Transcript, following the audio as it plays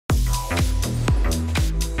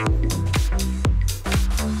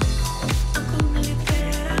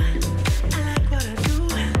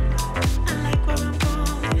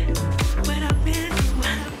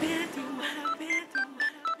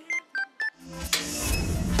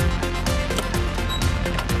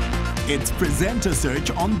It's Presenter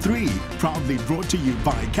Search on 3, proudly brought to you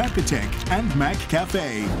by Capitec and Mac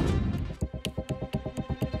Cafe.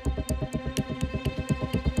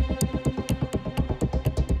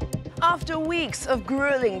 After weeks of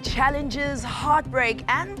grueling challenges, heartbreak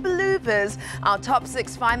and bloopers, our top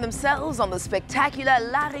 6 find themselves on the spectacular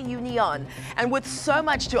La Réunion. And with so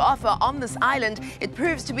much to offer on this island, it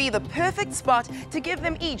proves to be the perfect spot to give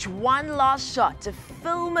them each one last shot to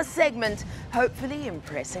film a segment, hopefully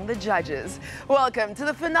impressing the judges. Welcome to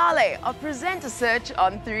the finale of Presenter Search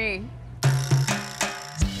on 3.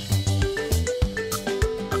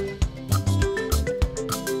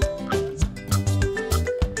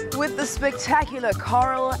 With the spectacular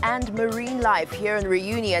coral and marine life here in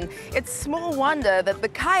Reunion, it's small wonder that the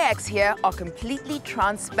kayaks here are completely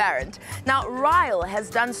transparent. Now, Ryle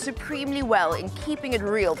has done supremely well in keeping it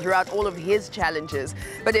real throughout all of his challenges.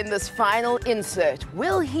 But in this final insert,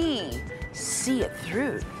 will he see it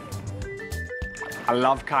through? I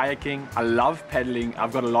love kayaking, I love paddling.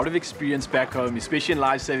 I've got a lot of experience back home, especially in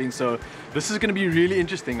lifesaving, so this is going to be really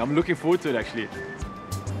interesting. I'm looking forward to it, actually.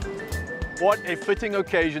 What a fitting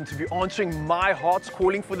occasion to be answering my heart's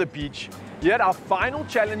calling for the beach. Yet our final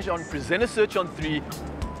challenge on Presenter Search on 3.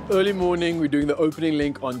 Early morning, we're doing the opening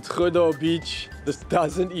link on Trudeau Beach. This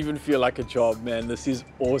doesn't even feel like a job, man. This is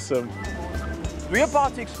awesome. We're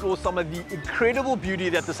about to explore some of the incredible beauty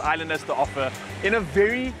that this island has to offer in a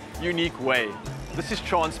very unique way. This is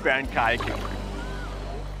transparent kayaking.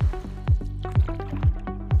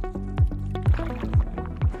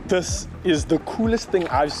 This is the coolest thing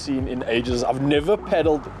I've seen in ages. I've never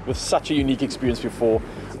paddled with such a unique experience before.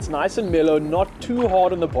 It's nice and mellow, not too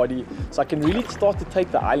hard on the body, so I can really start to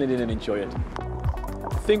take the island in and enjoy it.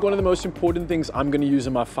 I think one of the most important things I'm going to use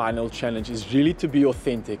in my final challenge is really to be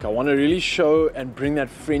authentic. I want to really show and bring that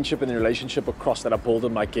friendship and the relationship across that I build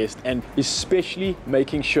with my guest, and especially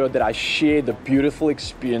making sure that I share the beautiful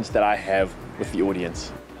experience that I have with the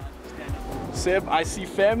audience. Seb, I see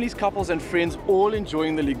families, couples and friends all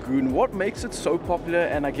enjoying the lagoon. What makes it so popular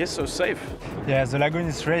and I guess so safe? Yeah, the lagoon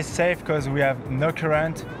is very safe because we have no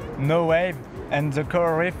current, no wave, and the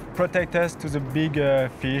coral reef protects us to the big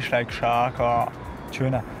fish like shark or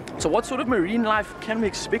tuna. So what sort of marine life can we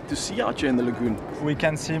expect to see out here in the lagoon? We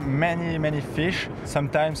can see many fish,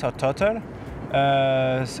 sometimes a turtle,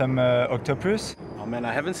 some octopus. Oh man,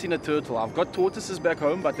 I haven't seen a turtle. I've got tortoises back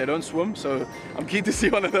home, but they don't swim, so I'm keen to see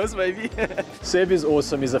one of those maybe. Seb is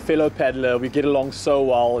awesome. He's a fellow paddler. We get along so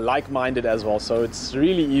well, like-minded as well, so it's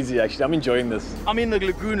really easy actually. I'm enjoying this. I mean, the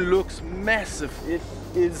lagoon looks massive. It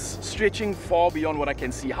is stretching far beyond what I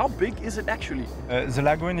can see. How big is it actually? The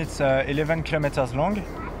lagoon is 11 kilometers long,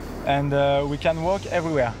 and we can walk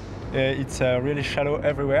everywhere. It's really shallow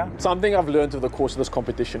everywhere. Something I've learned over the course of this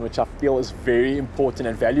competition, which I feel is very important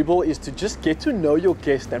and valuable, is to just get to know your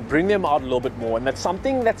guest and bring them out a little bit more. And that's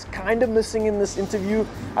something that's kind of missing in this interview.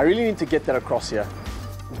 I really need to get that across here.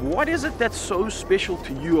 What is it that's so special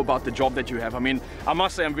to you about the job that you have? I mean, I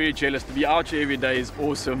must say I'm very jealous. To be out here every day is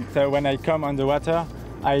awesome. So when I come on the water,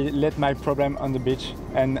 I let my problem on the beach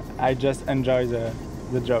and I just enjoy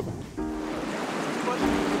the job.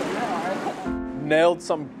 Nailed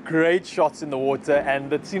some great shots in the water,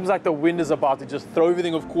 and it seems like the wind is about to just throw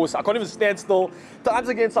everything, of course. I can't even stand still. Time's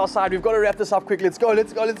against our side. We've got to wrap this up quick. Let's go.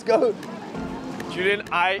 Julian,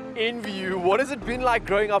 I envy you. What has it been like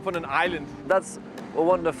growing up on an island? That's a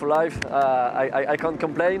wonderful life. I can't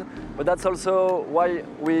complain, but that's also why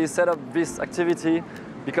we set up this activity,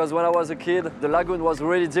 because when I was a kid, the lagoon was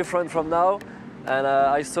really different from now. And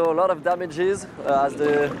I saw a lot of damages as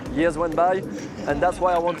the years went by, and that's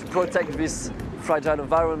why I want to protect this fragile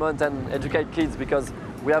environment and educate kids, because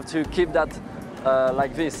we have to keep that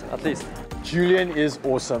like this, at least. Julian is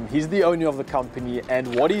awesome. He's the owner of the company,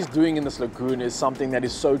 and what he's doing in this lagoon is something that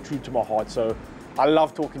is so true to my heart. So I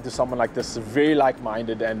love talking to someone like this, very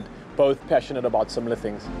like-minded and both passionate about similar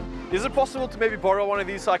things. Is it possible to maybe borrow one of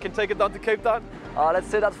these so I can take it down to Cape Town? Let's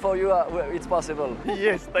say that for you, it's possible.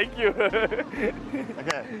 Yes, thank you.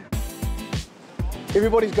 Okay.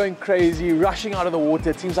 Everybody's going crazy, rushing out of the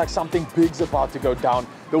water. It seems like something big's about to go down.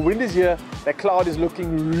 The wind is here, the cloud is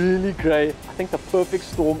looking really grey. I think the perfect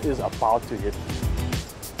storm is about to hit.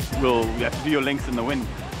 Well, we have to do your length in the wind.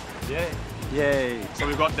 Yay. Yay. So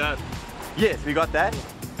we got that. Yes, we got that.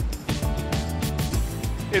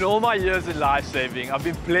 In all my years in lifesaving, I've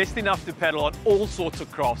been blessed enough to paddle on all sorts of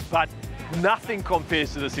crafts, but nothing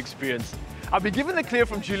compares to this experience. I've been given the clear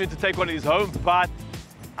from Julian to take one of these home, but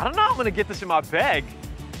I don't know how I'm going to get this in my bag.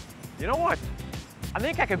 You know what? I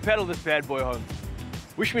think I can paddle this bad boy home.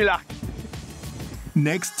 Wish me luck.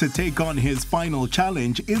 Next to take on his final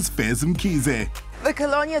challenge is Fez Mkhize. The The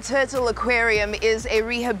Colonia Turtle Aquarium is a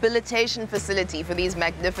rehabilitation facility for these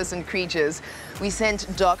magnificent creatures. We sent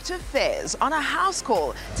Dr. Fez on a house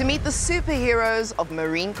call to meet the superheroes of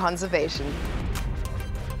marine conservation.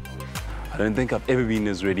 I don't think I've ever been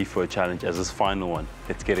as ready for a challenge as this final one.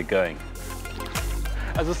 Let's get it going.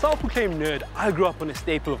 As a self-proclaimed nerd, I grew up on a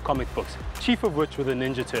staple of comic books, chief of which were the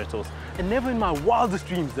Ninja Turtles. And never in my wildest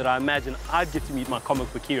dreams did I imagine I'd get to meet my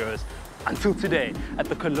comic book heroes. Until today, at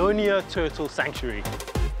the Colonia Turtle Sanctuary.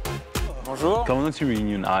 Bonjour. Coming to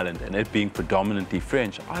Reunion Island and it being predominantly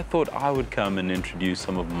French, I thought I would come and introduce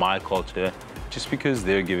some of my culture just because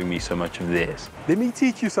they're giving me so much of theirs. Let me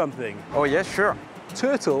teach you something. Oh, yes, sure.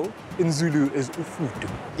 Turtle in Zulu is ufutu.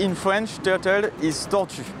 In French, turtle is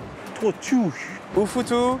tortue. Tortue.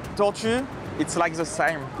 Ufutu, tortue, it's like the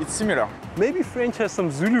same. It's similar. Maybe French has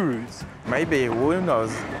some Zulu roots. Maybe, who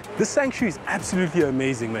knows? This sanctuary is absolutely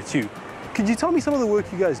amazing, Mathieu. Could you tell me some of the work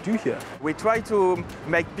you guys do here? We try to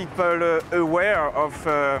make people aware of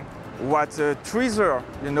what treasure,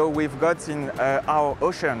 we've got in our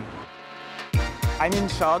ocean. I'm in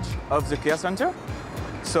charge of the care center.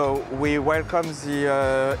 So we welcome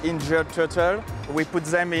the injured turtle. We put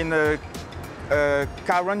them in a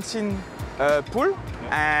quarantine pool,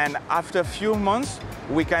 and after a few months,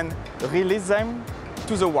 we can release them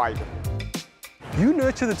to the wild. You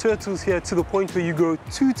nurture the turtles here to the point where you grow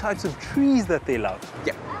 2 types of trees that they love.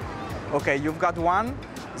 Yeah. Okay, you've got one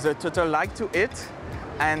the turtle like to eat,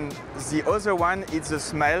 and the other one is the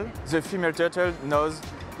smell. The female turtle knows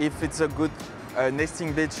if it's a good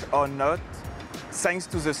nesting beach or not, thanks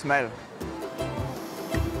to the smell.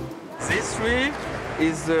 This tree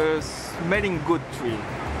is a smelling good tree.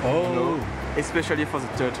 Oh. Especially for the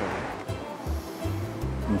turtle.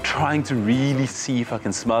 I'm trying to really see if I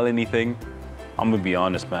can smell anything. I'm gonna be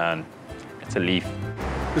honest, man. It's a leaf.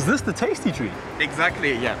 Is this the tasty tree?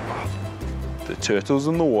 Exactly, yeah. The turtles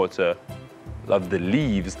in the water love the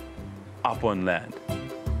leaves up on land.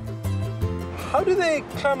 How do they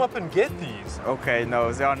climb up and get these? Okay,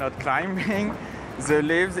 no, they are not climbing. The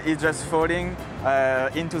leaves is just falling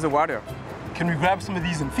into the water. Can we grab some of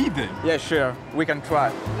these and feed them? Yeah, sure. We can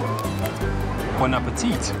try. Bon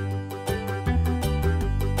appetit.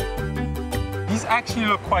 These actually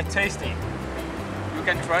look quite tasty. You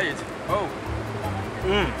can try it. Oh.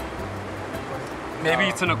 Maybe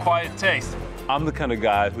it's an acquired taste. I'm the kind of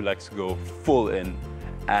guy who likes to go full in,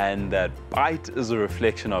 and that bite is a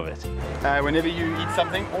reflection of it. Whenever you eat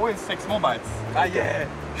something, always take small bites. Yeah.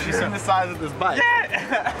 You've seen the size of this bite.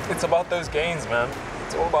 Yeah. It's about those gains, man.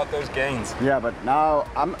 It's all about those gains. Yeah, but now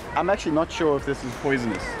I'm actually not sure if this is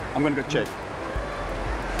poisonous. I'm gonna go check.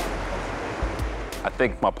 I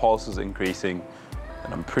think my pulse is increasing,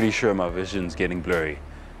 and I'm pretty sure my vision's getting blurry.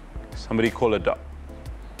 Somebody call a doc.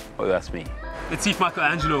 Oh, that's me. Let's see if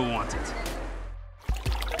Michelangelo will want it.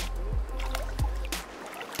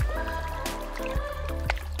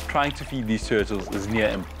 Trying to feed these turtles is near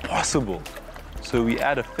impossible, so we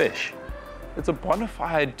add a fish. It's a bona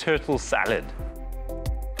fide turtle salad.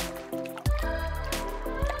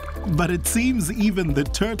 But it seems even the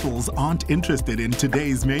turtles aren't interested in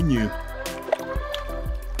today's menu.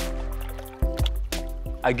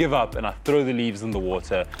 I give up and I throw the leaves in the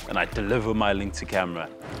water and I deliver my link to camera.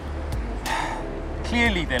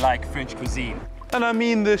 Clearly they like French cuisine. And I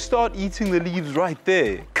mean, they start eating the leaves right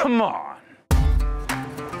there. Come on.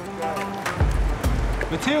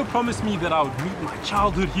 Matteo promised me that I would meet my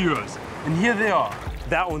childhood heroes, and here they are.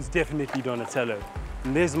 That one's definitely Donatello.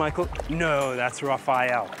 And there's Michael. No, that's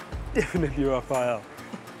Raphael. Definitely Raphael.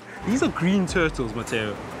 These are green turtles,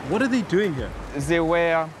 Matteo. What are they doing here? They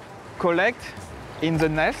were collect in the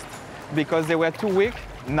nest because they were too weak.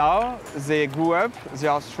 Now they grew up, they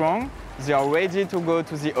are strong, they are ready to go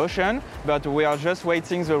to the ocean, but we are just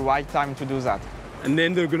waiting the right time to do that. And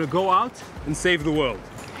then they're gonna go out and save the world.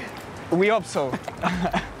 We hope so.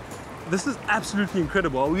 This is absolutely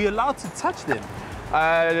incredible. Are we allowed to touch them?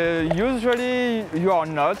 Usually you are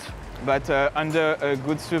not, but under a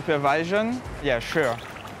good supervision, yeah, sure.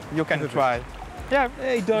 You can try. Yeah,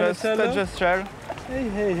 Hey, Donatello. Just shell.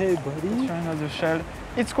 Hey, buddy. Try another shell.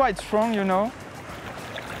 It's quite strong, you know.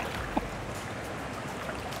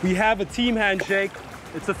 We have a team handshake.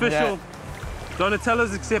 It's official. Yeah.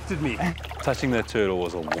 Donatello's accepted me. Touching that turtle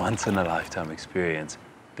was a once-in-a-lifetime experience.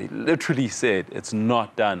 They literally said it's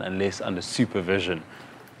not done unless under supervision.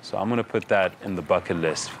 So I'm gonna put that in the bucket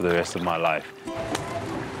list for the rest of my life.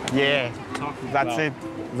 Yeah, that's it.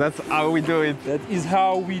 That's how we do it. That is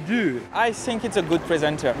how we do. I think it's a good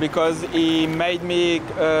presenter because he made me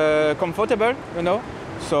comfortable, you know.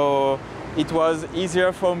 So it was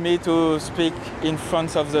easier for me to speak in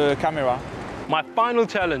front of the camera. My final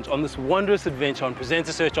challenge on this wondrous adventure on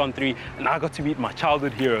Presenter Search on 3, and I got to meet my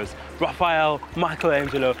childhood heroes, Raphael,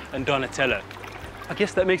 Michelangelo, and Donatello. I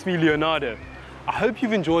guess that makes me Leonardo. I hope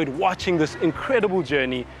you've enjoyed watching this incredible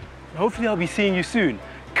journey, and hopefully I'll be seeing you soon.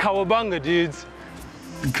 Kawabanga, dudes!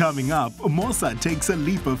 Coming up, Mosa takes a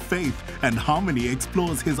leap of faith and Harmony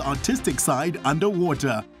explores his artistic side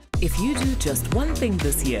underwater. If you do just one thing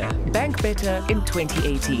this year, bank better in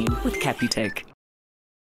 2018 with Capitec.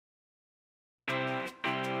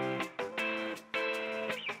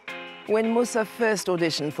 When Musa first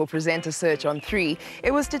auditioned for Presenter Search on 3,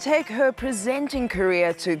 it was to take her presenting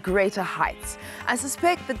career to greater heights. I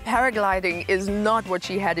suspect that paragliding is not what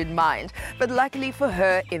she had in mind, but luckily for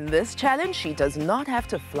her, in this challenge, she does not have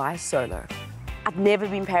to fly solo. I've never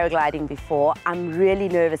been paragliding before. I'm really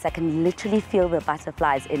nervous. I can literally feel the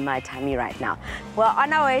butterflies in my tummy right now. We're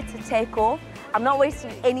on our way to take off. I'm not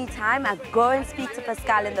wasting any time. I go and speak to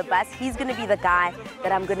Pascal in the bus. He's going to be the guy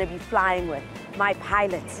that I'm going to be flying with, my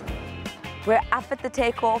pilot. We're up at the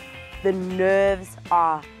takeoff. The nerves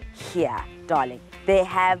are here, darling. They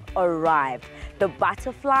have arrived. The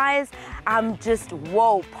butterflies, I'm just,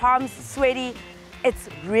 whoa, palms sweaty. It's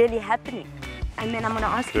really happening. And then I'm going to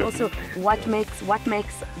ask you also what makes,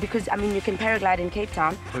 because I mean, you can paraglide in Cape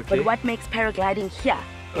Town, but what makes paragliding here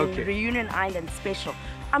in Reunion Island special?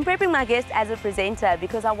 I'm prepping my guests as a presenter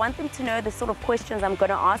because I want them to know the sort of questions I'm going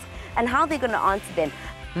to ask and how they're going to answer them.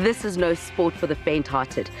 This is no sport for the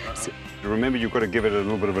faint-hearted. So, remember, you've got to give it a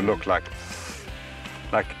little bit of a look, like,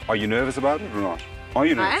 are you nervous about it or not? Are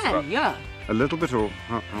you nervous about it? Yeah. A little bit, or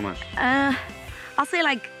how much? I'll say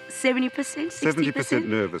like 70%, 60%. 70%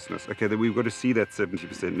 nervousness. Okay, then we've got to see that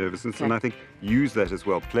 70% nervousness, and I think use that as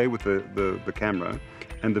well. Play with the camera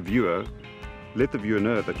and the viewer. Let the viewer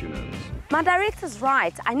know that you're nervous. My director's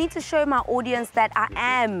right. I need to show my audience that I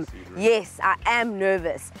am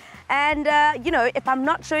nervous. And, you know, if I'm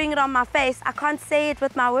not showing it on my face, I can't say it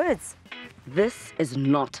with my words. This is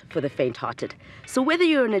not for the faint-hearted. So whether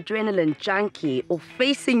you're an adrenaline junkie or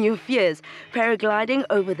facing your fears, paragliding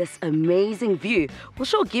over this amazing view will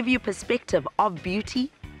sure give you perspective of beauty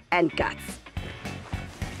and guts.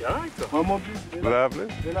 Lovely.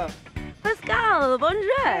 Pascal,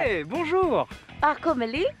 bonjour. Hey, bonjour. Marco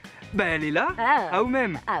Mali? Ben, elle est là. À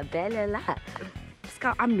vous-même. Ah, ben, elle est là.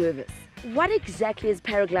 Pascal, I'm nervous. What exactly is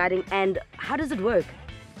paragliding and how does it work?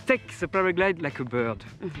 Take the paraglide like a bird.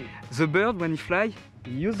 The bird, when he fly,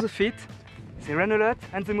 he use the feet, they run a lot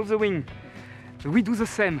and they move the wing. We do the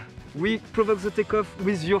same. We provoke the takeoff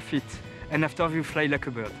with your feet and after you fly like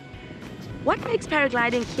a bird. What makes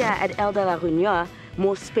paragliding here at El de la Réunion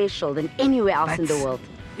more special than anywhere else in the world?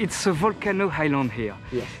 It's a volcano island here.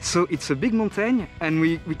 Yes. So it's a big mountain and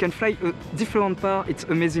we can fly a different part. It's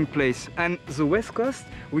an amazing place. And the west coast,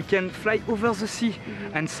 we can fly over the sea.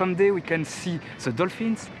 And someday we can see the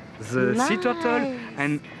dolphins, the sea turtle,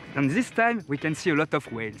 and this time we can see a lot of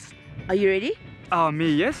whales. Are you ready? Oh, me,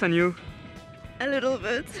 yes, and you? A little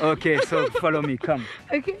bit. Okay, so follow me, come.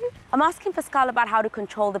 Okay. I'm asking Pascal about how to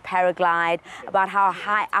control the paraglide, about how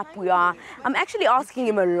high up we are. I'm actually asking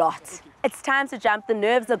him a lot. It's time to jump, the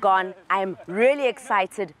nerves are gone. I'm really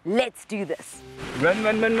excited. Let's do this. Run,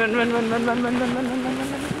 run, run, run, run, run, run, run, run, run, run, run, run, run.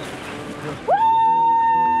 Woo!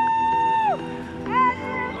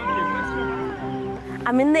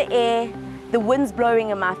 I'm in the air. The wind's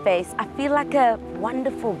blowing in my face. I feel like a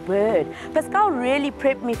wonderful bird. Pascal really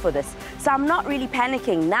prepped me for this, so I'm not really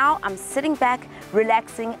panicking. Now I'm sitting back,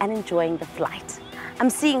 relaxing and enjoying the flight. I'm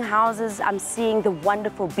seeing houses, I'm seeing the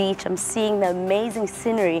wonderful beach, I'm seeing the amazing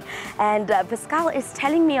scenery, and Pascal is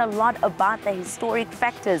telling me a lot about the historic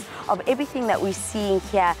factors of everything that we're seeing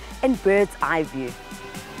here in bird's eye view.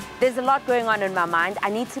 There's a lot going on in my mind. I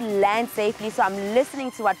need to land safely, so I'm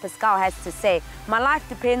listening to what Pascal has to say. My life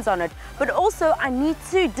depends on it, but also I need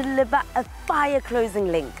to deliver a fire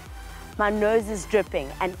closing link. My nose is dripping,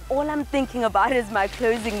 and all I'm thinking about is my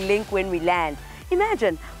closing link when we land.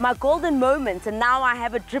 Imagine, my golden moment, and now I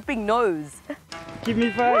have a dripping nose. Give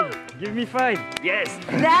me 5, give me 5, yes!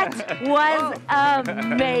 That was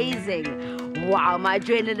amazing. Wow, my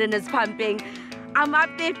adrenaline is pumping. I'm up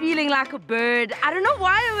there feeling like a bird. I don't know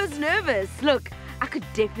why I was nervous. Look, I could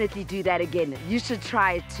definitely do that again. You should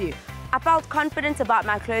try it too. I felt confident about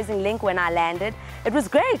my closing link when I landed. It was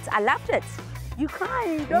great, I loved it. You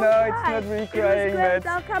crying, don't cry. No, it's not me crying, but...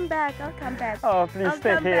 I'll come back, I'll come back. Oh, please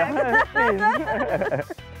stay here, please.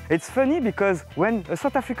 It's funny because when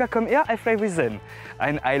South Africa come here, I fly with them.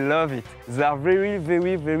 And I love it. They are very,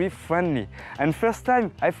 very, very friendly. And first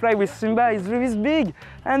time I fly with Simba, he's very big.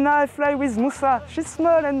 And now I fly with Musa, she's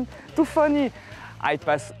small and too funny. I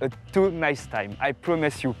pass a too nice time, I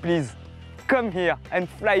promise you. Please, come here and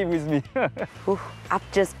fly with me.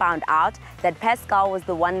 I've just found out that Pascal was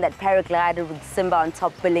the one that paraglided with Simba on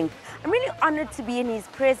top billing. I'm really honored to be in his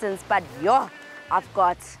presence, but yo, I've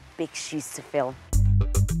got big shoes to fill.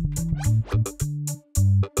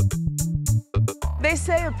 They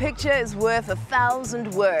say a picture is worth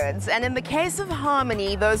 1,000 words, and in the case of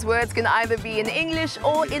Harmony, those words can either be in English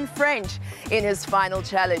or in French. In his final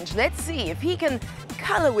challenge, let's see if he can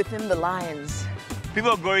color within the lines.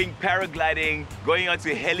 People are going paragliding, going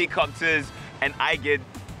onto helicopters, and I get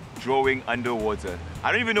drawing underwater.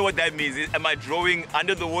 I don't even know what that means. Am I drawing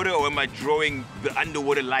under the water or am I drawing the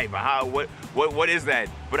underwater life? What is that?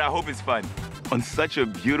 But I hope it's fun. On such a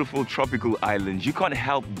beautiful tropical island, you can't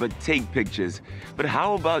help but take pictures. But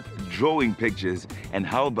how about drawing pictures? And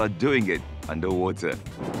how about doing it underwater?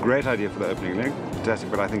 Great idea for the opening leg, fantastic,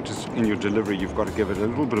 but I think just in your delivery, you've got to give it a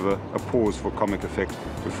little bit of a pause for comic effect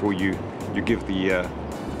before you give the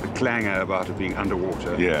clanger about it being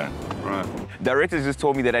underwater. Yeah. Right. Directors just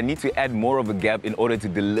told me that I need to add more of a gap in order to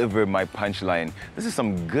deliver my punchline. This is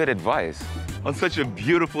some good advice. On such a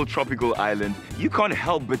beautiful tropical island, you can't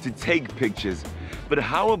help but to take pictures. But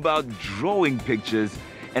how about drawing pictures?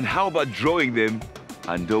 And how about drawing them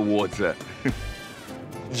underwater?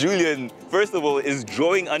 Julian, first of all, is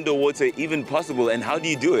drawing underwater even possible, and how do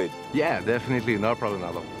you do it? Yeah, definitely, no problem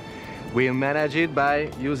at all. We manage it by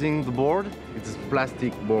using the board, it's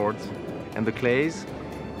plastic boards, and the clays,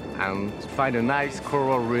 and find a nice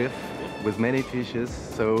coral reef with many fishes,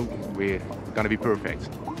 so we're gonna be perfect.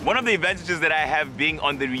 One of the advantages that I have being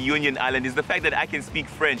on the Reunion Island is the fact that I can speak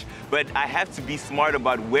French, but I have to be smart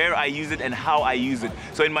about where I use it and how I use it.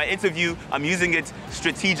 So in my interview, I'm using it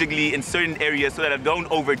strategically in certain areas so that I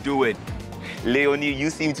don't overdo it. Léonie, you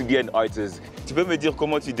seem to be an artist. Tu peux me dire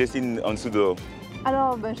comment tu dessines en dessous de l'eau?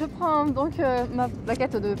 Alors, je prends donc ma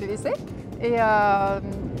plaquette de PVC et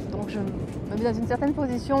donc je me mets dans une certaine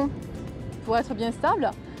position pour être bien stable.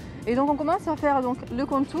 Et donc on commence à faire donc, le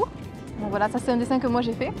contour. Donc voilà, ça c'est un dessin que moi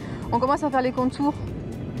j'ai fait. On commence à faire les contours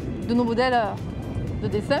de nos modèles de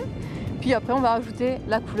dessin. Puis après on va ajouter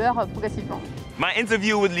la couleur progressivement. My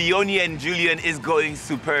interview with Léonie and Julian is going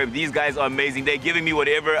superb. These guys are amazing. They're giving me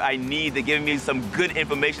whatever I need. They're giving me some good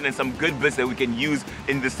information and some good bits that we can use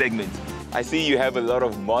in this segment. I see you have a lot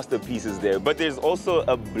of masterpieces there, but there's also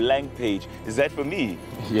a blank page. Is that for me?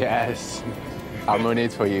 Yes, I'm on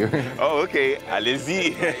it for you. Oh, okay.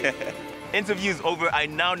 Allez-y. Interview's over. I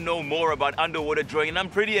now know more about underwater drawing, and I'm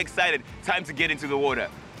pretty excited. Time to get into the water.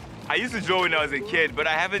 I used to draw when I was a kid, but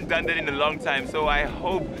I haven't done that in a long time, so I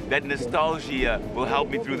hope that nostalgia will help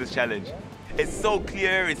me through this challenge. It's so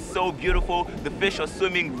clear, it's so beautiful. The fish are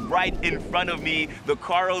swimming right in front of me. The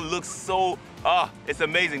coral looks so, it's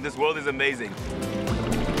amazing. This world is amazing.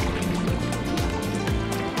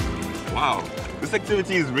 Wow, this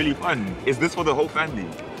activity is really fun. Is this for the whole family?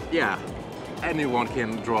 Yeah, anyone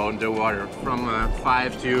can draw underwater from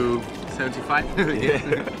 5 to 75.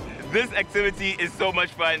 Yeah. This activity is so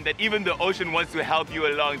much fun that even the ocean wants to help you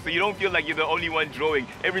along, so you don't feel like you're the only one drawing.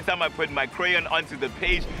 Every time I put my crayon onto the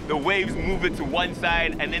page, the waves move it to one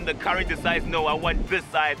side, and then the current decides, no, I want this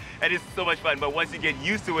side, and it's so much fun. But once you get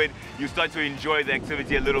used to it, you start to enjoy the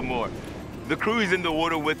activity a little more. The crew is in the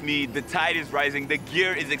water with me, the tide is rising, the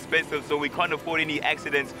gear is expensive, so we can't afford any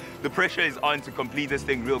accidents. The pressure is on to complete this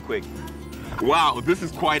thing real quick. Wow, this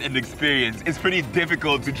is quite an experience. It's pretty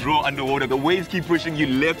difficult to draw underwater. The waves keep pushing you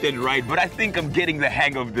left and right, but I think I'm getting the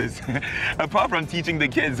hang of this. Apart from teaching the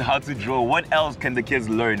kids how to draw, what else can the kids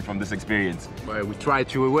learn from this experience? Well, we try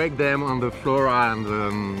to awake them on the flora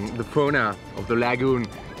and the fauna of the lagoon,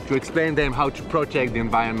 to explain them how to protect the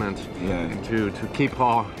environment and to keep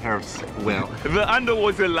our earth well. The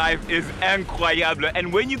underwater life is incroyable,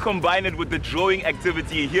 and when you combine it with the drawing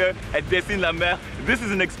activity here at Dessine la Mer, this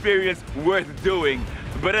is an experience worth doing.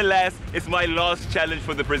 But alas, it's my last challenge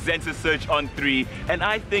for the Presenter Search on 3, and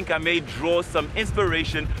I think I may draw some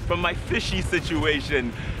inspiration from my fishy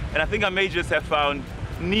situation. And I think I may just have found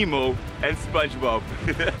Nemo and SpongeBob.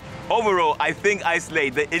 Overall, I think I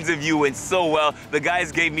slayed. The interview went so well. The guys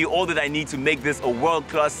gave me all that I need to make this a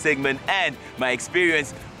world-class segment, and my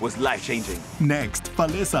experience was life-changing. Next,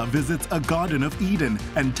 Falesa visits a Garden of Eden,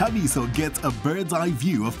 and Tabiso gets a bird's-eye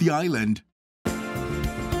view of the island.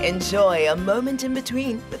 Enjoy a moment in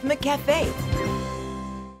between with McCafe.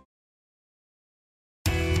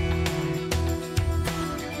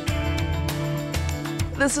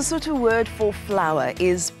 The Sesotho word for flower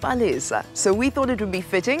is palesa, so we thought it would be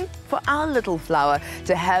fitting for our little flower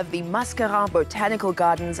to have the Mascarin Botanical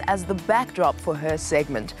Gardens as the backdrop for her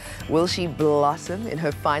segment. Will she blossom in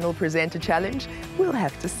her final presenter challenge? We'll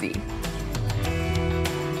have to see.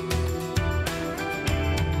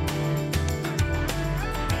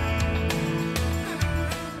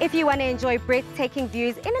 If you want to enjoy breathtaking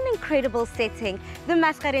views in an incredible setting, the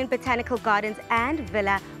Mascarin Botanical Gardens and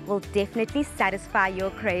Villa will definitely satisfy your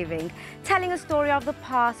craving. Telling a story of the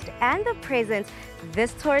past and the present,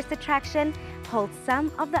 this tourist attraction holds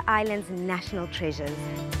some of the island's national treasures.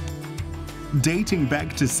 Dating back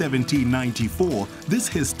to 1794, this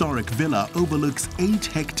historic villa overlooks 8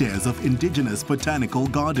 hectares of indigenous botanical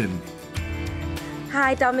garden.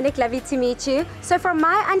 Hi Dominic, lovely to meet you. So from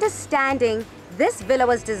my understanding, this villa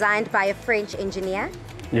was designed by a French engineer?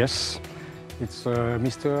 Yes, it's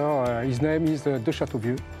his name is de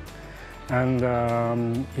Chateauvieux, and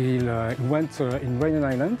he went in Réunion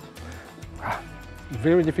Island.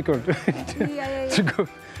 Very difficult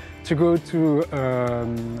to go to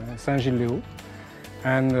Saint-Gilles-Léo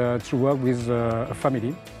and to work with a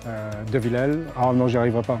family, de Villèle. Oh non, j'y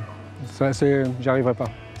arriverai pas. J'y arriverai pas.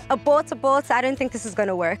 Abort, I don't think this is going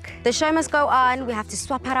to work. The show must go on, we have to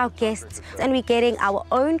swap out our guests, and we're getting our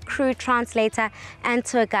own crew translator and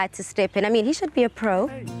tour guide to step in. I mean, he should be a pro.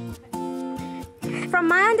 From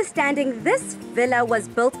my understanding, this villa was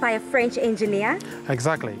built by a French engineer.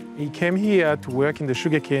 Exactly. He came here to work in the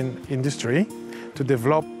sugarcane industry, to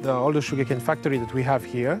develop all the sugarcane factory that we have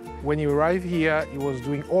here. When he arrived here, he was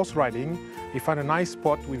doing horse riding. He found a nice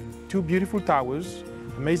spot with 2 beautiful towers,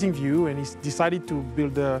 amazing view, and he decided to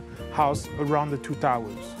build a house around the 2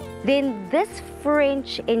 towers. Then this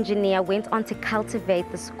French engineer went on to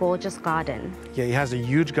cultivate this gorgeous garden. Yeah, he has a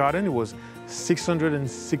huge garden. It was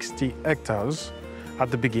 660 hectares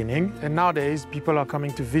at the beginning, and nowadays people are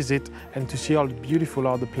coming to visit and to see how beautiful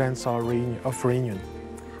all the plants are of Réunion.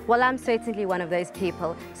 Well, I'm certainly one of those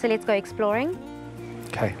people, so let's go exploring.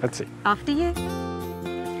 Okay, let's see. After you.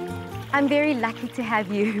 I'm very lucky to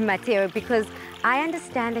have you, Matteo, because I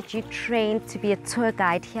understand that you trained to be a tour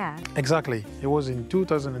guide here. Exactly. It was in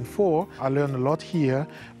 2004. I learned a lot here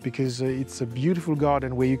because it's a beautiful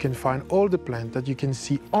garden where you can find all the plants that you can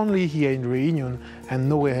see only here in Réunion and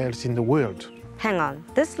nowhere else in the world. Hang on,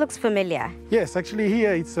 this looks familiar. Yes, actually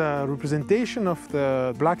here it's a representation of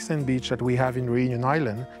the black sand beach that we have in Réunion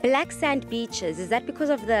Island. Black sand beaches, is that because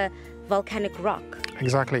of the volcanic rock?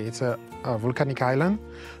 Exactly, it's a volcanic island.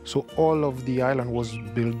 So all of the island was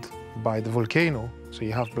built by the volcano. So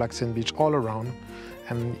you have black sand beach all around.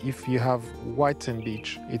 And if you have white sand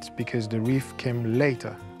beach, it's because the reef came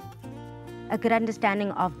later. A good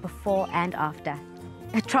understanding of before and after.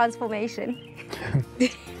 A transformation.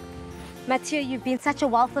 Mathieu, you've been such a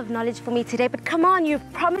wealth of knowledge for me today, but come on,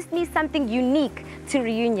 you've promised me something unique to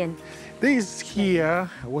Réunion. There is here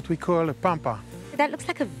what we call a pampa. That looks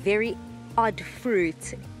like a very odd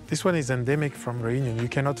fruit. This one is endemic from Réunion. You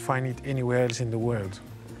cannot find it anywhere else in the world.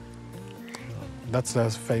 That's the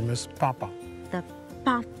famous pampa. The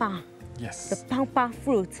pampa. Yes. The pampa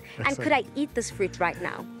fruit. That's and could I eat this fruit right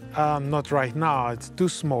now? Not right now. It's too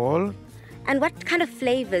small. And what kind of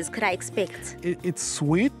flavors could I expect? It's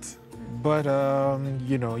sweet, but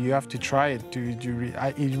you know, you have to try it.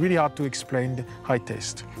 It's really hard to explain how it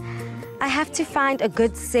tastes. I have to find a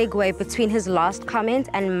good segue between his last comment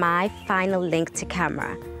and my final link to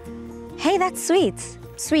camera. Hey, that's sweet.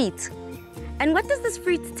 Sweet. And what does this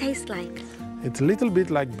fruit taste like? It's a little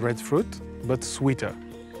bit like breadfruit, but sweeter.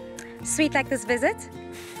 Sweet like this visit?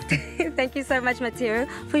 Thank you so much, Matteo,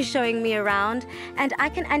 for showing me around. And I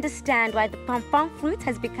can understand why the pampan fruit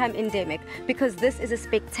has become endemic, because this is a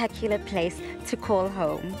spectacular place to call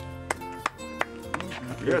home.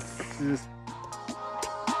 Yes.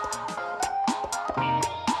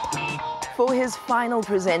 For his final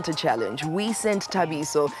presenter challenge, we sent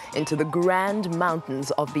Sbusiso into the grand mountains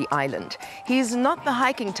of the island. He's not the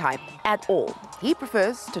hiking type at all. He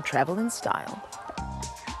prefers to travel in style.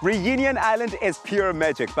 Reunion Island is pure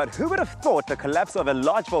magic, but who would have thought the collapse of a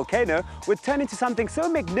large volcano would turn into something so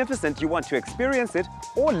magnificent you want to experience it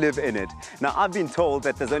or live in it? Now, I've been told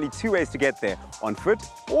that there's only 2 ways to get there, on foot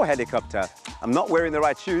or helicopter. I'm not wearing the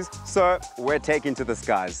right shoes, so we're taking to the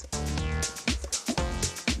skies.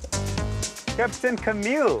 Captain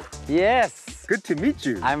Camille. Yes. Good to meet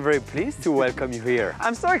you. I'm very pleased to welcome you here.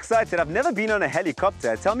 I'm so excited. I've never been on a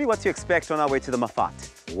helicopter. Tell me what to expect on our way to the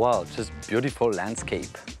Mafat. Wow, just beautiful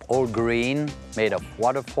landscape. All green, made of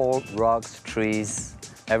waterfall, rocks, trees,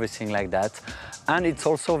 everything like that. And it's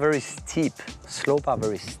also very steep. Slopes are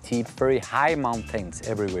very steep, very high mountains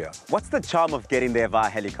everywhere. What's the charm of getting there via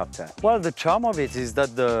helicopter? Well, the charm of it is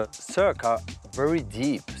that the cirques are very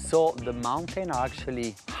deep. So the mountains are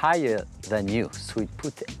actually higher than you. So it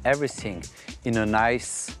puts everything in a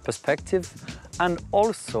nice perspective. And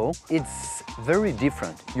also, it's very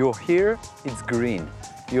different. You're here, it's green.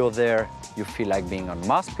 You're there, you feel like being on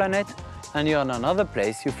Mars planet. And you're on another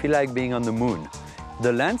place, you feel like being on the moon.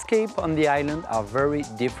 The landscape on the island are very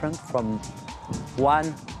different from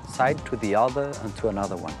one side to the other and to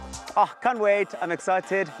another one. Oh, can't wait. I'm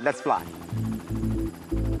excited. Let's fly.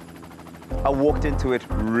 I walked into it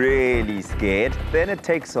really scared. Then it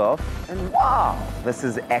takes off and wow, this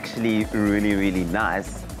is actually really, really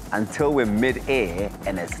nice until we're mid-air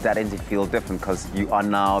and it's starting to feel different because you are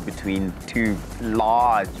now between two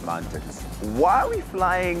large mountains. Why are we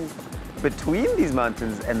flying between these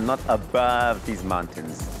mountains and not above these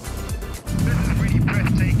mountains? This is really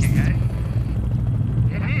breathtaking, eh?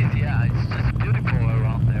 It is, yeah. It's just beautiful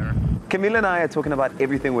around there. Camille and I are talking about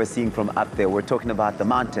everything we're seeing from up there. We're talking about the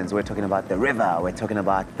mountains, we're talking about the river, we're talking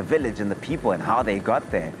about the village and the people and how they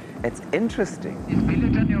got there. It's interesting. This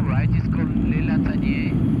village on your right is called Le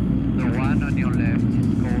Latanier. The one on your left is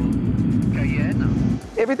called Cayenne.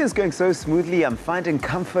 Everything's going so smoothly. I'm finding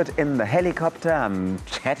comfort in the helicopter. I'm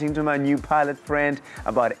chatting to my new pilot friend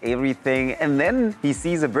about everything. And then he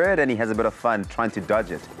sees a bird and he has a bit of fun trying to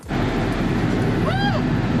dodge it.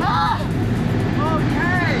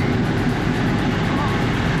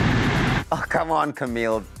 Oh, come on,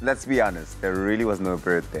 Camille. Let's be honest. There really was no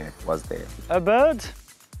bird there, was there? A bird?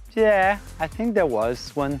 Yeah, I think there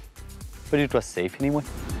was one, but it was safe anyway.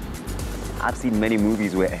 I've seen many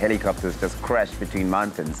movies where helicopters just crash between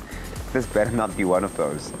mountains. This better not be one of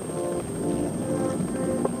those.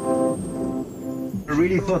 I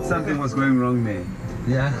really thought something was going wrong there.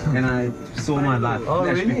 Yeah. And I saw my life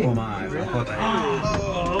flash before my eyes. I thought,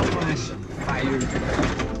 fire.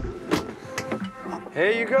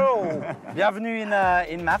 Here you go. Bienvenue in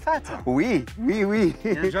Mafat. Oui. You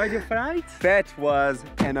enjoyed your flight? That was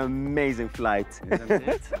an amazing flight. Isn't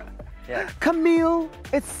it? Yeah. Camille,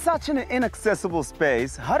 it's such an inaccessible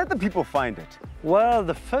space. How did the people find it? Well,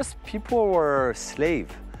 the first people were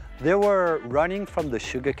slaves. They were running from the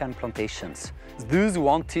sugarcane plantations. Those who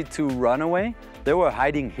wanted to run away, they were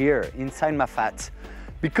hiding here inside Mafat.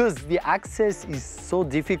 Because the access is so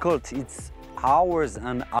difficult, it's hours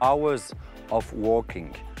and hours of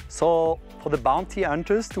walking. So for the bounty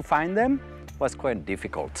hunters to find them was quite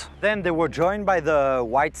difficult. Then they were joined by the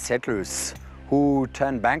white settlers who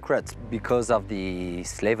turned bankrupt because of the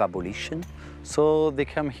slave abolition. So they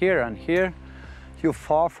come here, and here you're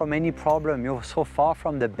far from any problem. You're so far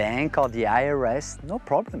from the bank or the IRS. No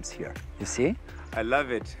problems here, you see? I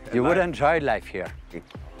love it. You would enjoy life here.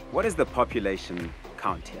 What is the population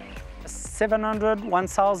count here? 700,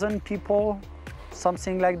 1,000 people,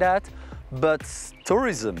 something like that. But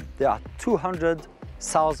tourism, there are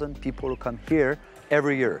 200,000 people who come here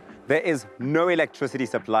every year. There is no electricity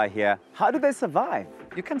supply here. How do they survive?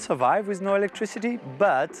 You can survive with no electricity,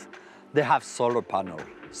 but they have solar panel,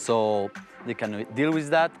 so they can deal with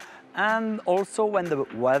that. And also when the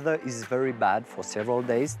weather is very bad for several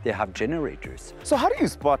days, they have generators. So how do you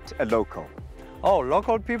spot a local? Oh,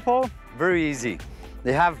 local people, very easy.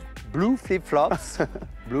 They have blue flip-flops,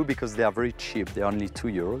 blue because they are very cheap, they're only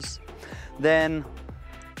 €2. Then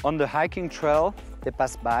on the hiking trail, they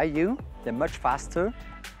pass by you, they're much faster,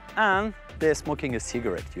 and they're smoking a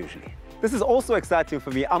cigarette usually. This is also exciting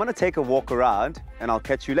for me. I'm gonna take a walk around and I'll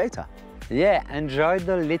catch you later. Yeah, enjoy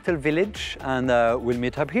the little village and we'll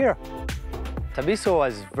meet up here. Sbusiso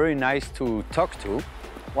was very nice to talk to.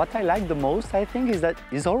 What I like the most, I think, is that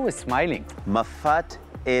he's always smiling. Mafat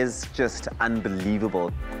is just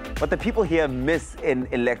unbelievable. What the people here miss in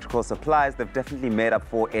electrical supplies, they've definitely made up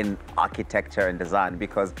for in architecture and design,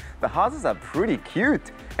 because the houses are pretty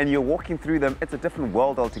cute and you're walking through them, it's a different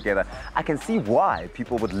world altogether. I can see why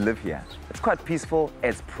people would live here. It's quite peaceful,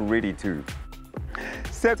 it's pretty too.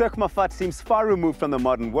 Setok Mafat seems far removed from the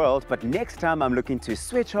modern world, but next time I'm looking to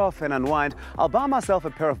switch off and unwind, I'll buy myself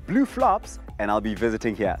a pair of blue flops and I'll be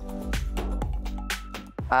visiting here.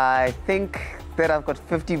 I think that I've got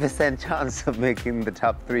 50% chance of making the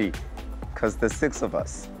top 3, because there's 6 of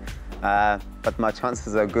us. But my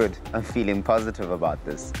chances are good. I'm feeling positive about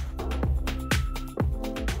this.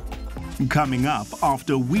 Coming up,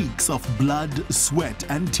 after weeks of blood, sweat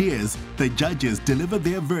and tears, the judges deliver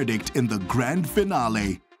their verdict in the grand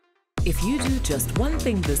finale. If you do just one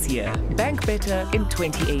thing this year, bank better in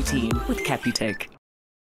 2018 with Capitec.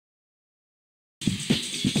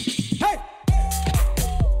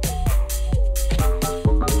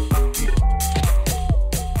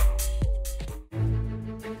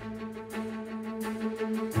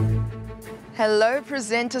 Hello,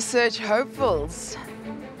 presenter search hopefuls.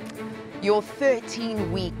 Your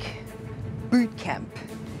 13-week boot camp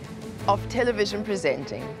of television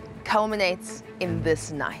presenting culminates in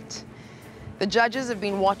this night. The judges have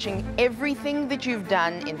been watching everything that you've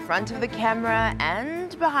done in front of the camera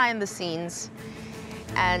and behind the scenes.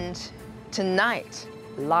 And tonight,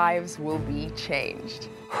 lives will be changed.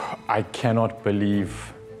 I cannot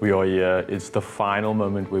believe we are here. It's the final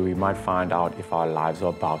moment where we might find out if our lives are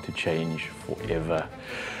about to change forever.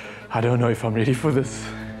 I don't know if I'm ready for this.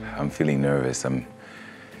 I'm feeling nervous.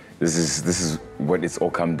 This is what it's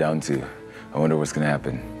all come down to. I wonder what's going to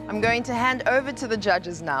happen. I'm going to hand over to the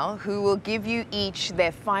judges now, who will give you each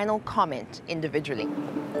their final comment individually.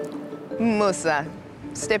 Musa,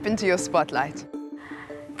 step into your spotlight.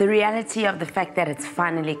 The reality of the fact that it's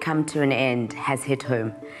finally come to an end has hit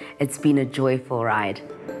home. It's been a joyful ride.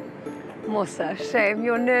 Musa, shame.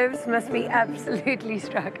 Your nerves must be absolutely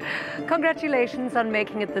struck. Congratulations on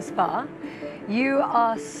making it this far. You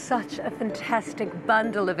are such a fantastic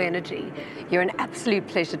bundle of energy. You're an absolute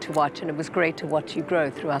pleasure to watch, and it was great to watch you grow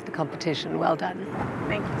throughout the competition. Well done.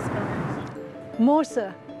 Thank you so much.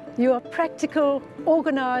 Musa, you are practical,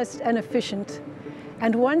 organized, and efficient.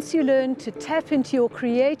 And once you learn to tap into your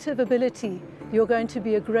creative ability, you're going to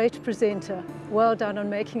be a great presenter. Well done on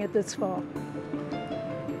making it this far.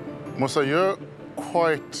 Musa, you're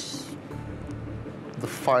quite the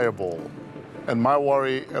fireball. And my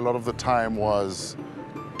worry a lot of the time was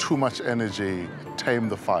too much energy, tame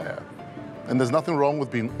the fire. And there's nothing wrong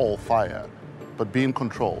with being all fire, but be in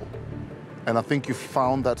control. And I think you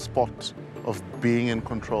found that spot of being in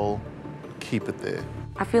control. Keep it there.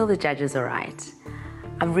 I feel the judges are right.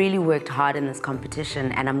 I've really worked hard in this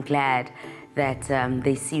competition, and I'm glad that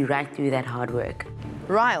they see right through that hard work.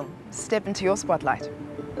 Ryle, step into your spotlight.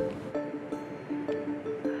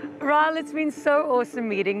 Ryle, it's been so awesome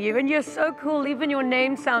meeting you, and you're so cool. Even your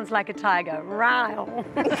name sounds like a tiger, Ryle.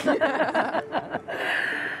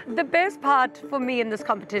 The best part for me in this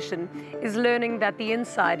competition is learning that the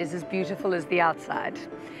inside is as beautiful as the outside.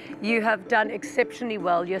 You have done exceptionally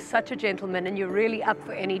well. You're such a gentleman, and you're really up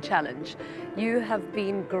for any challenge. You have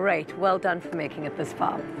been great. Well done for making it this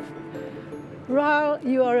far. Ryle,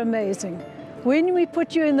 you are amazing. When we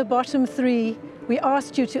put you in the bottom 3, we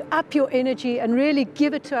asked you to up your energy and really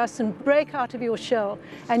give it to us and break out of your shell.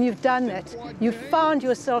 And you've done that. You've found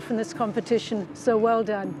yourself in this competition, so well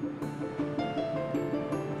done.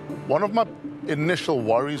 One of my initial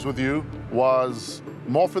worries with you was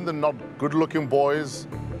more often than not, good-looking boys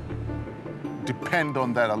depend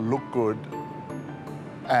on that I look good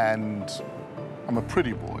and I'm a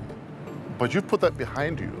pretty boy. But you've put that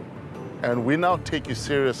behind you, and we now take you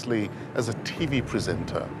seriously as a TV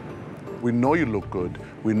presenter. We know you look good,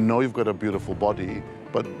 we know you've got a beautiful body,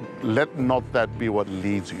 but let not that be what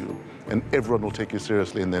leads you, and everyone will take you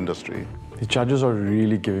seriously in the industry. The judges are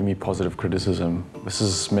really giving me positive criticism. This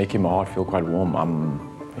is making my heart feel quite warm.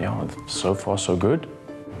 Yeah, so far so good.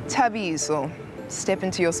 Sbusiso, step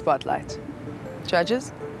into your spotlight.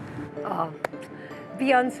 Judges? Oh,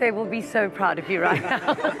 Beyonce will be so proud of you right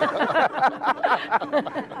now.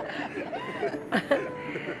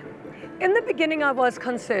 In the beginning, I was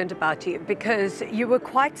concerned about you because you were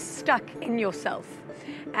quite stuck in yourself.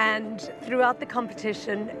 And throughout the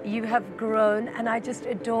competition, you have grown, and I just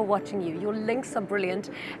adore watching you. Your links are brilliant,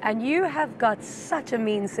 and you have got such a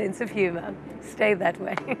mean sense of humor. Stay that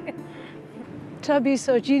way.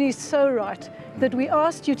 Sbusiso, Jeannie's so right that we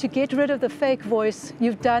asked you to get rid of the fake voice.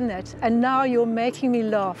 You've done that, and now you're making me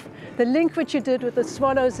laugh. The link which you did with the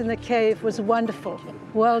swallows in the cave was wonderful.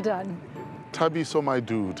 Well done. Sbusiso, my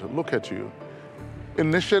dude, look at you.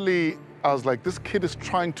 Initially, I was like, this kid is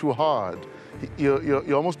trying too hard.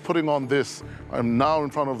 You're almost putting on this, I'm now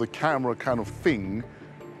in front of the camera kind of thing.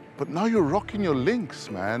 But now you're rocking your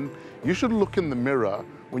links, man. You should look in the mirror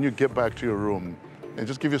when you get back to your room and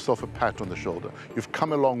just give yourself a pat on the shoulder. You've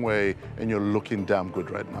come a long way and you're looking damn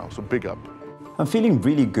good right now, so big up. I'm feeling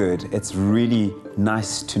really good. It's really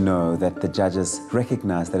nice to know that the judges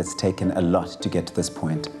recognize that it's taken a lot to get to this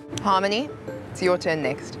point. Harmony, it's your turn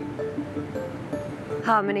next.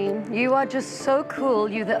 Harmony, you are just so cool.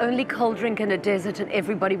 You're the only cold drink in a desert and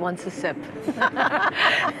everybody wants a sip.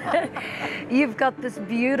 You've got this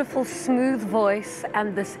beautiful, smooth voice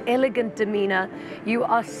and this elegant demeanor. You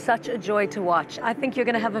are such a joy to watch. I think you're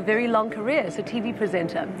going to have a very long career as a TV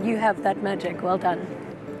presenter. You have that magic. Well done.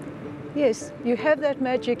 Yes, you have that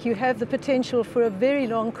magic. You have the potential for a very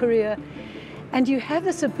long career. And you have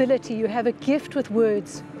this ability, you have a gift with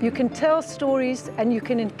words. You can tell stories and you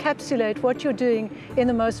can encapsulate what you're doing in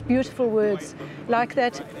the most beautiful words. Like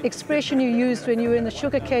that expression you used when you were in the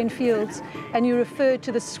sugarcane fields and you referred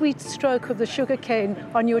to the sweet stroke of the sugarcane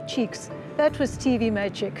on your cheeks. That was TV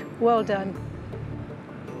magic. Well done.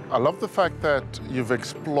 I love the fact that you've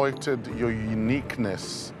exploited your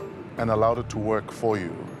uniqueness and allowed it to work for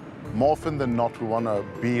you. More often than not, we want to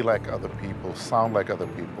be like other people, sound like other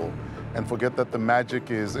people, and forget that the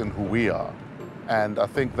magic is in who we are. And I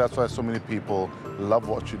think that's why so many people love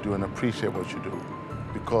what you do and appreciate what you do,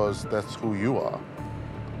 because that's who you are.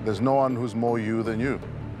 There's no one who's more you than you,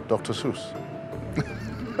 Dr. Seuss.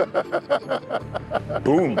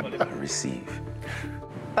 Boom. Receive.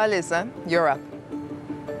 Palesa, you're up.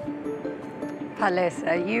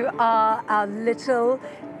 Palesa, you are our little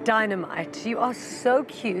dynamite. You are so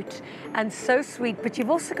cute and so sweet, but you've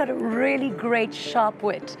also got a really great sharp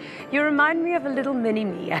wit. You remind me of a little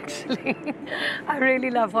mini-me, actually. I really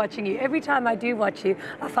love watching you. Every time I do watch you,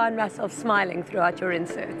 I find myself smiling throughout your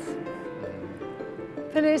inserts.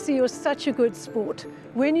 Palesa, you're such a good sport.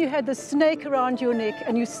 When you had the snake around your neck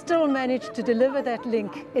and you still managed to deliver that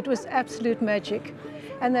link, it was absolute magic.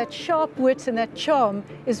 And that sharp wit and that charm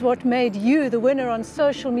is what made you the winner on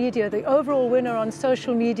social media, the overall winner on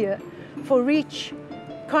social media for reach,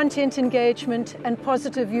 content engagement, and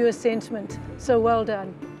positive viewer sentiment. So well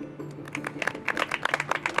done.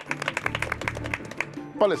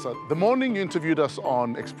 Palesa, the morning you interviewed us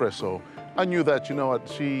on Expresso, I knew that, you know what,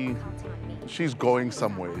 she's going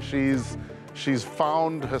somewhere. She's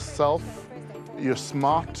found herself. You're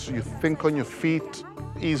smart, you think on your feet,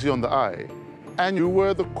 easy on the eye. And you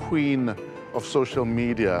were the queen of social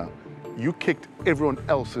media. You kicked everyone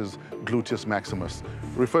else's gluteus maximus.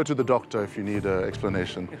 Refer to the doctor if you need an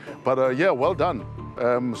explanation. But yeah, well done.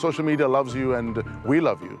 Social media loves you and we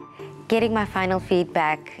love you. Getting my final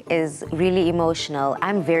feedback is really emotional.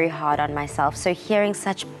 I'm very hard on myself, so hearing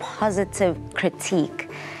such positive critique,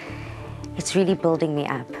 it's really building me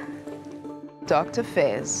up. Dr.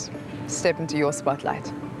 Fez, step into your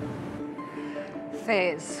spotlight.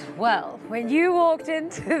 Fez, well, when you walked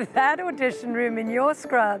into that audition room in your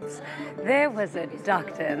scrubs, there was a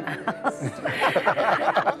doctor in the house.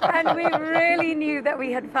 And we really knew that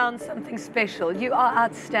we had found something special. You are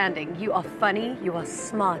outstanding. You are funny, you are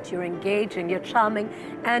smart, you're engaging, you're charming,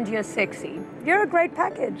 and you're sexy. You're a great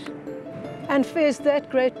package. And Fez,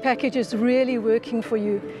 that great package is really working for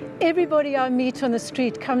you. Everybody I meet on the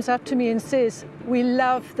street comes up to me and says, "We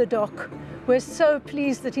love the doc. We're so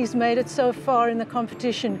pleased that he's made it so far in the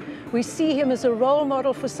competition. We see him as a role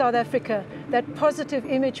model for South Africa, that positive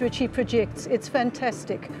image which he projects. It's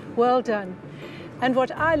fantastic. Well done." And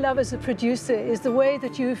what I love as a producer is the way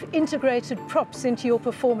that you've integrated props into your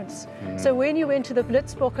performance. So when you went to the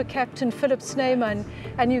Blitzbokke captain, Philip Snyman,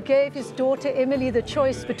 and you gave his daughter Emily the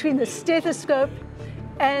choice between the stethoscope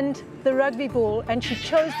and the rugby ball, and she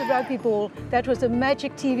chose the rugby ball, that was a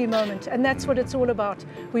magic TV moment, and that's what it's all about.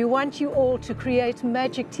 We want you all to create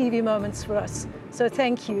magic TV moments for us. So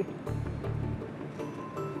thank you.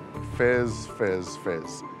 Fez, Fez,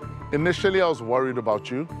 Fez. Initially, I was worried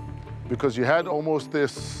about you because you had almost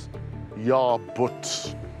this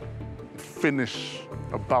but finish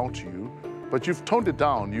about you, but you've toned it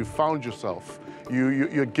down. You found yourself.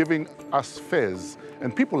 You're giving us Fez,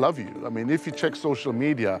 and people love you. I mean, if you check social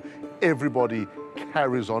media, everybody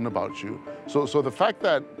carries on about you. So the fact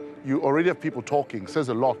that you already have people talking says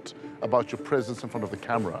a lot about your presence in front of the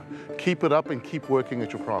camera. Keep it up and keep working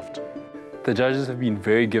at your craft. The judges have been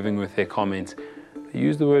very giving with their comments. They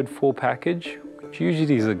use the word full package, which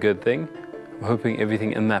usually is a good thing. I'm hoping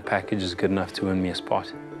everything in that package is good enough to win me a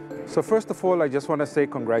spot. So first of all, I just want to say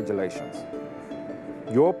congratulations.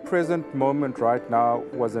 Your present moment right now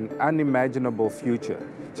was an unimaginable future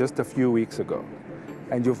just a few weeks ago,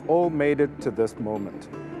 and you've all made it to this moment.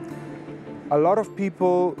 A lot of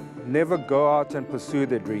people never go out and pursue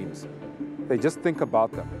their dreams. They just think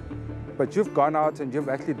about them. But you've gone out and you've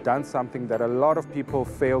actually done something that a lot of people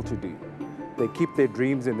fail to do. They keep their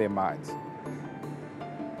dreams in their minds.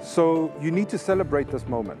 So you need to celebrate this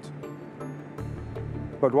moment.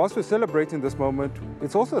 But whilst we're celebrating this moment,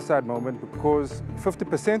 it's also a sad moment because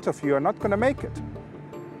 50% of you are not going to make it.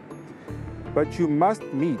 But you must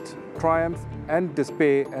meet triumph and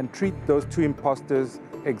despair and treat those two imposters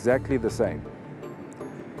exactly the same.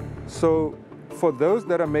 So for those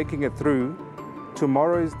that are making it through,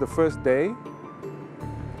 tomorrow is the first day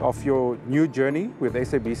of your new journey with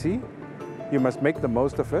SABC. You must make the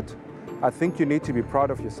most of it. I think you need to be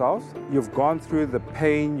proud of yourselves. You've gone through the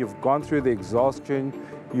pain, you've gone through the exhaustion,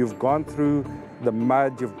 you've gone through the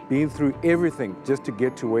mud, you've been through everything just to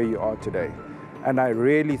get to where you are today. And I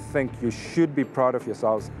really think you should be proud of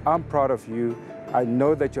yourselves. I'm proud of you. I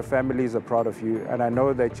know that your families are proud of you, and I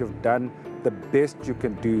know that you've done the best you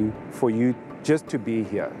can do for you just to be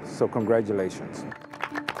here. So congratulations.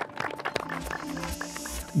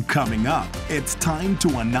 Coming up, it's time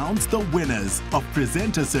to announce the winners of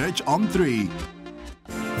Presenter Search on 3.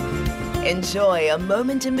 Enjoy a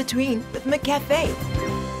moment in between with McCafe.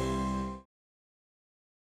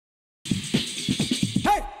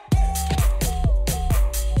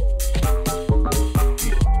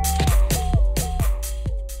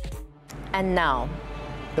 And now,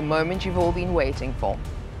 the moment you've all been waiting for.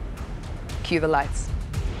 Cue the lights.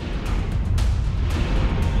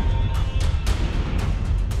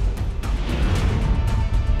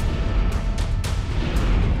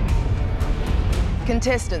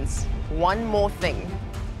 Contestants, one more thing.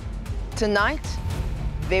 Tonight,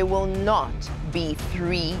 there will not be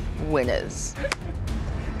 3 winners.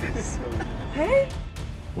 Hey?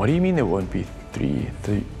 What do you mean there won't be 3?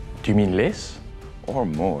 Do you mean less? Or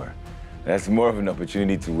more. That's more of an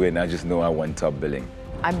opportunity to win. I just know I won top billing.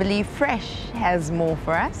 I believe Fresh has more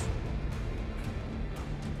for us.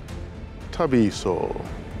 Sbusiso.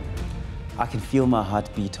 I can feel my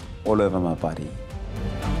heartbeat all over my body.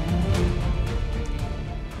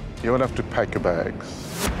 You don't have to pack your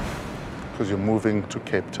bags because you're moving to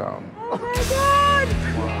Cape Town. Oh my God!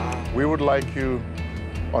 Wow. We would like you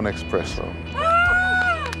on Expresso.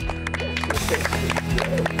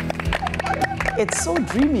 It's so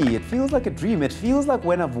dreamy. It feels like a dream. It feels like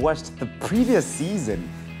when I've watched the previous season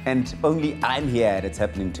and only I'm here and it's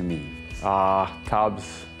happening to me.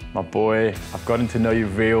 Tubbs, my boy, I've gotten to know you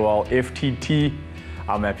very well. FTT,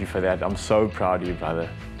 I'm happy for that. I'm so proud of you, brother.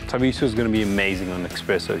 Sbusiso is going to be amazing on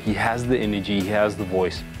Expresso. He has the energy, he has the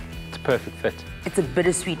voice. It's a perfect fit. It's a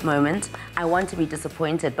bittersweet moment. I want to be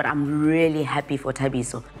disappointed, but I'm really happy for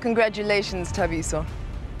Sbusiso. Congratulations, Sbusiso.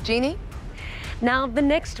 Jeannie? Now, the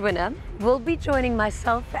next winner will be joining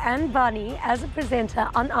myself and Barney as a presenter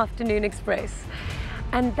on Afternoon Express.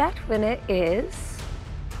 And that winner is...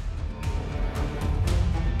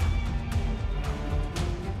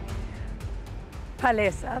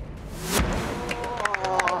 Palesa.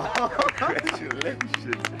 Congratulations.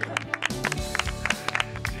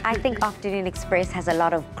 I think Afternoon Express has a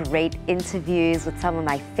lot of great interviews with some of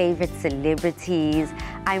my favorite celebrities.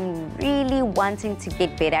 I'm really wanting to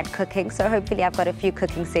get better at cooking, so hopefully I've got a few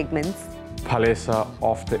cooking segments. Palesa,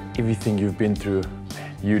 after everything you've been through,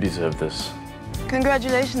 you deserve this.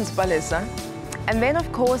 Congratulations, Palesa. And then,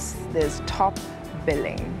 of course, there's top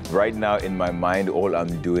billing. Right now, in my mind, all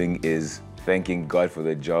I'm doing is thanking God for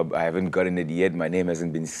the job. I haven't gotten it yet. My name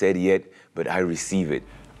hasn't been said yet, but I receive it.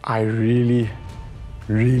 I really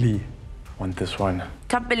want this one.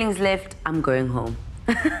 Top billings left, I'm going home.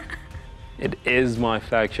 It is my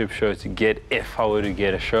flagship show to get if I were to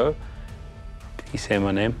get a show. Please say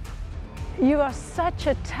my name. You are such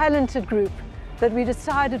a talented group that we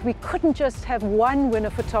decided we couldn't just have one winner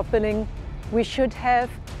for top billing, we should have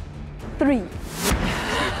 3.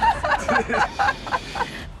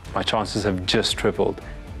 My chances have just tripled.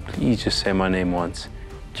 Please just say my name once.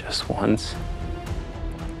 Just once.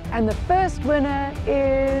 And the first winner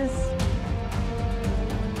is...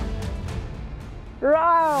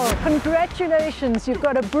 Wow, congratulations. You've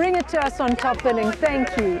got to bring it to us on top billing.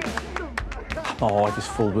 Thank you. My heart is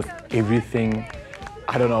filled with everything.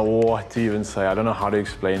 I don't know what to even say. I don't know how to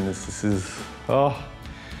explain this. This is, oh,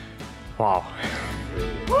 wow.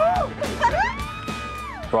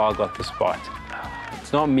 Bra got the spot.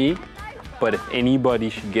 It's not me, but if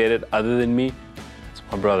anybody should get it other than me, it's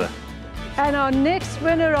my brother. And our next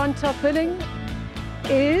winner on top billing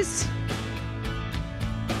is...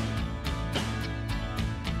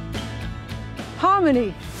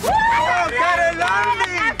 Harmony.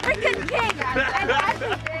 African king!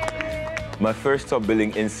 My first top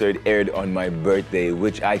billing insert aired on my birthday,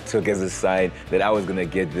 which I took as a sign that I was gonna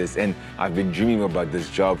get this. And I've been dreaming about this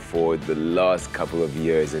job for the last couple of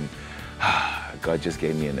years, and God just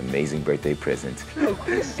gave me an amazing birthday present.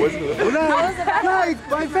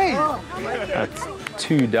 My face! That's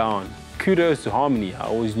 2 down. Kudos to Harmony. I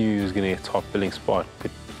always knew he was gonna get a top billing spot, but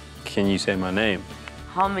can you say my name?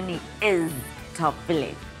 Harmony is top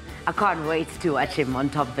billing. I can't wait to watch him on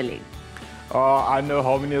top billing. Oh, I know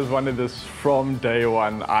Harmony has wanted this from day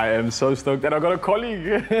one. I am so stoked that I got a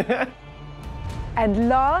colleague. And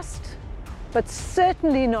last, but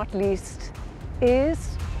certainly not least,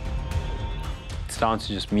 is... It's down to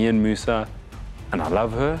just me and Musa, and I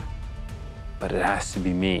love her, but it has to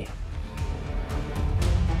be me.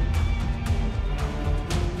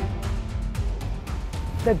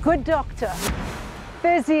 the good doctor,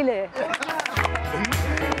 Fezile.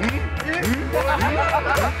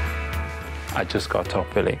 I just got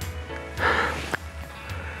top billing.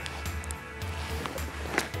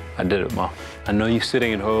 I did it, Ma. I know you're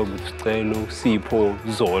sitting at home with Stelo, Sipho,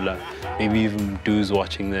 Zola, maybe even dudes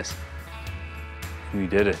watching this. We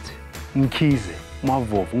did it. Mkhize,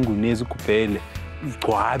 Mavovo, Ngunezi Kupele,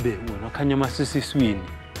 Gwabe, Kanyama Sisiswini.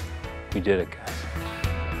 We did it, guys.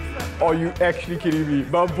 Are you actually kidding me?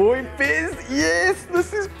 My boy Fizz, yes,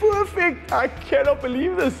 this is perfect. I cannot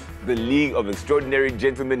believe this. The League of Extraordinary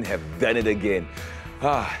Gentlemen have done it again.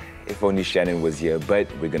 if only Shannon was here, but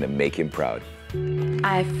we're gonna make him proud.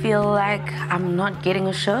 I feel like I'm not getting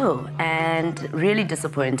a show and really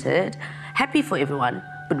disappointed. Happy for everyone,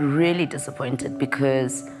 but really disappointed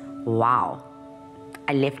because, wow,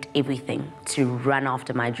 I left everything to run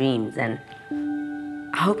after my dreams and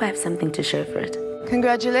I hope I have something to show for it.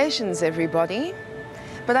 Congratulations, everybody.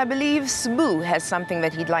 But I believe Sbu has something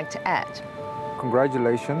that he'd like to add.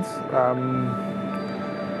 Congratulations.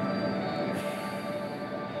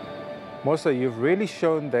 Mosa, you've really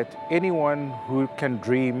shown that anyone who can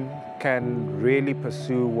dream can really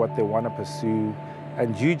pursue what they want to pursue.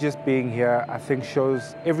 And you just being here, I think,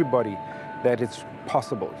 shows everybody that it's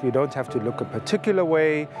possible. You don't have to look a particular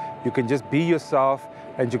way. You can just be yourself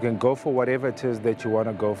and you can go for whatever it is that you want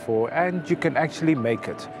to go for, and you can actually make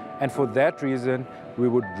it. And for that reason, we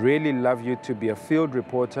would really love you to be a field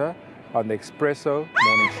reporter on the Expresso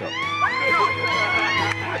morning show.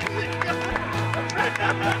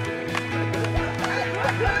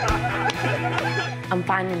 I'm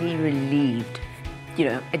finally relieved. You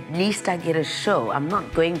know, at least I get a show. I'm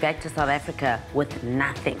not going back to South Africa with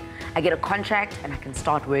nothing. I get a contract and I can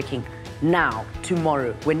start working now,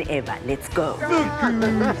 tomorrow, whenever. Let's go. Come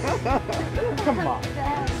on.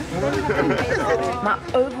 My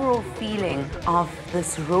overall feeling of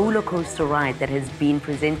this roller coaster ride that has been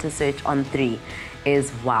Presenter Search on 3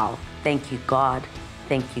 is wow. Thank you, God.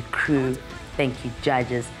 Thank you, crew. Thank you,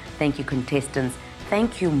 judges. Thank you, contestants.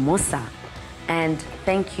 Thank you, Musa. And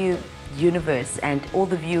thank you, universe, and all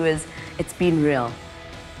the viewers. It's been real.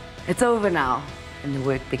 It's over now, and the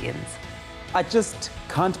work begins. I just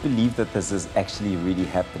can't believe that this is actually really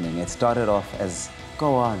happening. It started off as,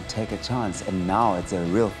 go on, take a chance, and now it's a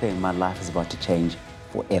real thing. My life is about to change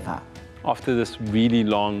forever. After this really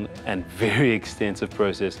long and very extensive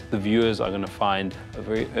process, the viewers are going to find a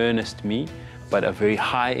very earnest me, but a very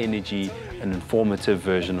high energy and informative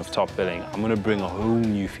version of Top Billing. I'm going to bring a whole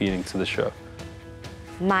new feeling to the show.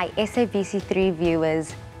 My SABC3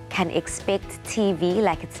 viewers can expect TV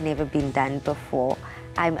like it's never been done before.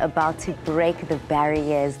 I'm about to break the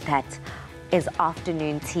barriers that is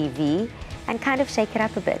afternoon TV and kind of shake it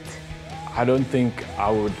up a bit. I don't think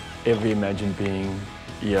I would ever imagine being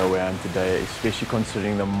here where I am today, especially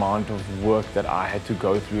considering the amount of work that I had to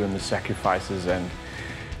go through and the sacrifices and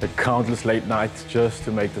the countless late nights just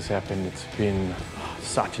to make this happen. It's been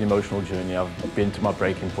such an emotional journey. I've been to my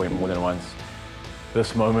breaking point more than once.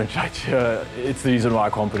 This moment right here, it's the reason why I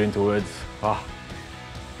can't put into words.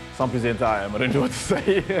 Some presenter I am, I don't know what to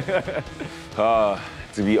say.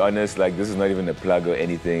 To be honest, like, this is not even a plug or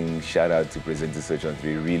anything. Shout out to Presenter Search on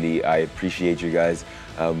 3. Really, I appreciate you guys.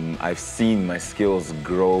 I've seen my skills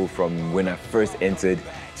grow from when I first entered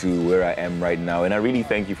to where I am right now. And I really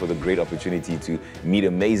thank you for the great opportunity to meet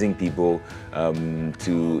amazing people,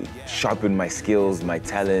 to sharpen my skills, my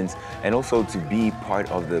talents, and also to be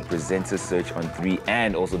part of the Presenter Search on 3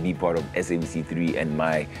 and also be part of SABC3 and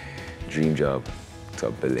my dream job,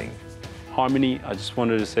 Top Billing. Harmony, I just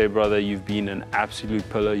wanted to say, brother, you've been an absolute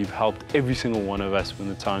pillar. You've helped every single one of us when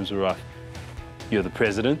the times were rough. You're the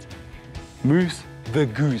president. Moose the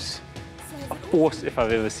Goose. A force if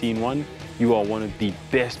I've ever seen one. You are one of the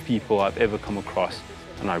best people I've ever come across.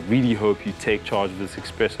 And I really hope you take charge of this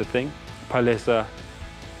Expresso thing. Palesa,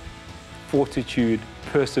 fortitude,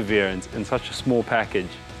 perseverance in such a small package.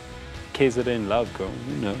 KZN love, girl,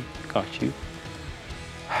 you know, got you.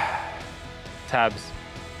 Tabs.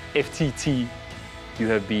 FTT, you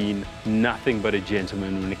have been nothing but a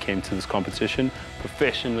gentleman when it came to this competition.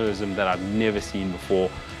 Professionalism that I've never seen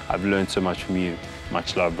before. I've learned so much from you.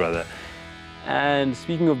 Much love, brother. And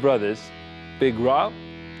speaking of brothers, Big Rob,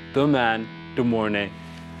 the man, the morning.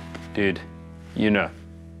 Dude, you know,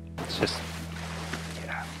 it's just,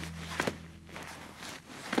 yeah.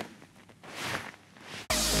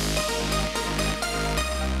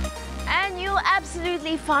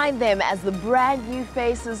 Absolutely find them as the brand new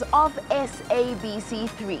faces of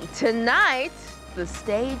SABC3. Tonight, the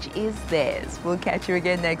stage is theirs. We'll catch you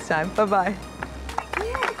again next time. Bye-bye.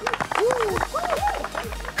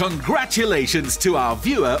 Congratulations to our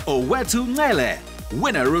viewer Owethu Ngele,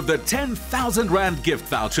 winner of the 10,000 Rand gift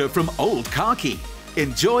voucher from Old Khaki.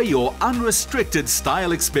 Enjoy your unrestricted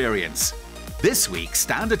style experience. This week,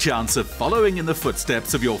 stand a chance of following in the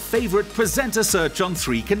footsteps of your favorite Presenter Search on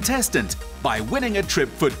 3 contestant by winning a trip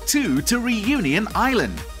for 2 to Reunion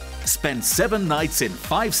Island. Spend 7 nights in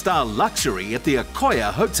 5-star luxury at the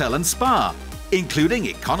Akoya Hotel and Spa, including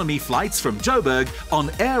economy flights from Joburg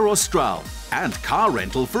on Air Austral and car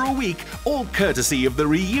rental for a week, all courtesy of the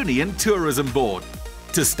Reunion Tourism Board.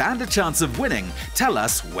 To stand a chance of winning, tell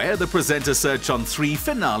us where the Presenter Search on 3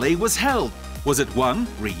 finale was held. Was it 1,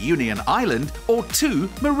 Reunion Island, or 2,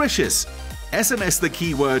 Mauritius? SMS the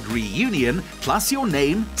keyword reunion plus your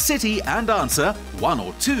name, city and answer, 1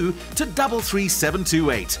 or 2, to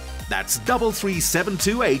 33728. That's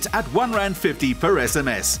 33728 at R1.50 per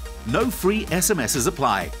SMS. No free SMSs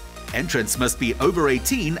apply. Entrants must be over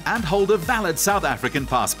 18 and hold a valid South African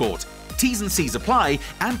passport. T's and C's apply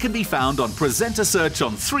and can be found on Presenter Search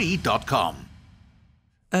on 3.com.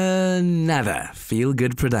 Another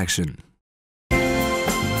feel-good production.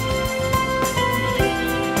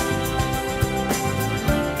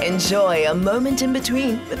 Enjoy a moment in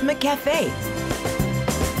between with McCafe.